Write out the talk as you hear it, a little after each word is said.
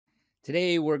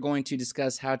Today we're going to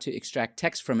discuss how to extract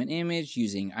text from an image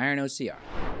using IronOCR.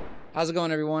 How's it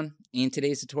going, everyone? In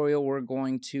today's tutorial we're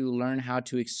going to learn how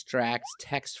to extract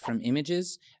text from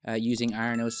images using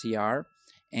IronOCR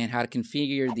and how to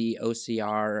configure the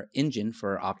OCR engine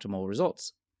for optimal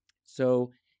results. So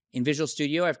in Visual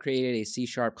Studio I've created a C#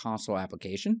 console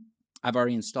application. I've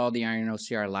already installed the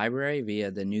IronOCR library via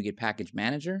the NuGet package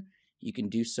manager. You can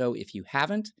do so if you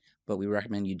haven't, but we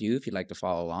recommend you do if you'd like to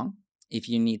follow along. If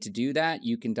you need to do that,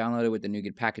 you can download it with the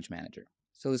NuGet package manager.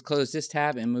 So let's close this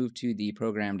tab and move to the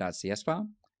program.cs file.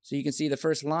 So you can see the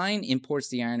first line imports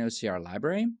the IronOCR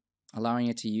library, allowing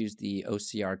it to use the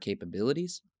OCR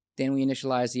capabilities. Then we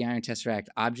initialize the IronTesseract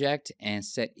object and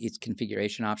set its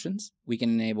configuration options. We can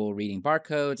enable reading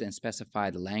barcodes and specify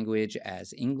the language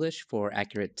as English for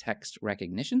accurate text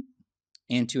recognition.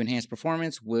 And to enhance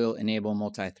performance, we'll enable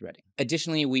multi-threading.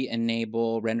 Additionally, we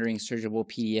enable rendering searchable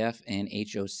PDF and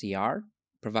HOCR,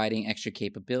 providing extra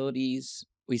capabilities.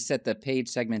 We set the page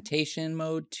segmentation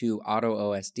mode to auto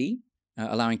OSD,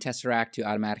 allowing Tesseract to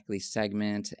automatically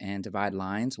segment and divide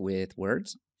lines with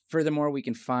words. Furthermore, we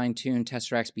can fine-tune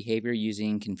Tesseract's behavior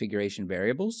using configuration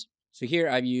variables. So here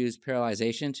I've used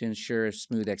parallelization to ensure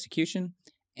smooth execution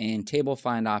and table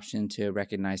find option to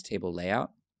recognize table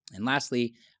layout. And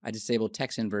lastly, I disabled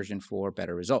text inversion for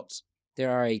better results.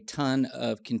 There are a ton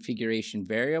of configuration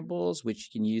variables which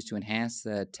you can use to enhance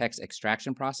the text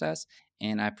extraction process,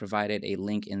 and I provided a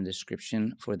link in the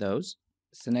description for those.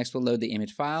 So next we'll load the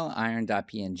image file,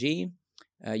 iron.png,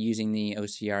 using the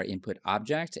OCR input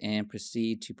object and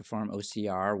proceed to perform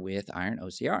OCR with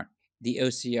IronOCR. The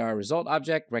OCR result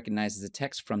object recognizes the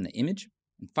text from the image.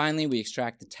 And finally, we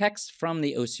extract the text from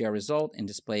the OCR result and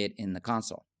display it in the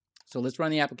console. So let's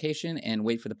run the application and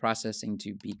wait for the processing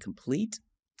to be complete.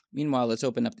 Meanwhile, let's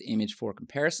open up the image for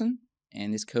comparison.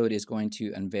 And this code is going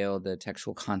to unveil the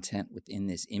textual content within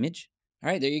this image. All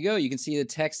right, there you go. You can see the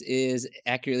text is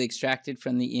accurately extracted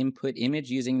from the input image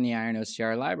using the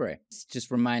IronOCR library. It's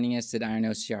just reminding us that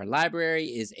IronOCR library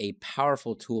is a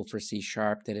powerful tool for C#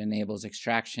 that enables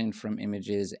extraction from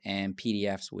images and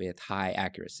PDFs with high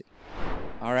accuracy.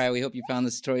 All right, we hope you found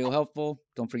this tutorial helpful.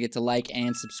 Don't forget to like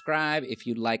and subscribe if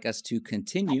you'd like us to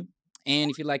continue.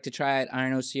 And if you'd like to try out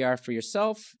IronOCR for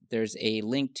yourself, there's a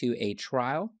link to a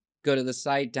trial. Go to the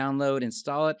site, download,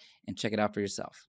 install it, and check it out for yourself.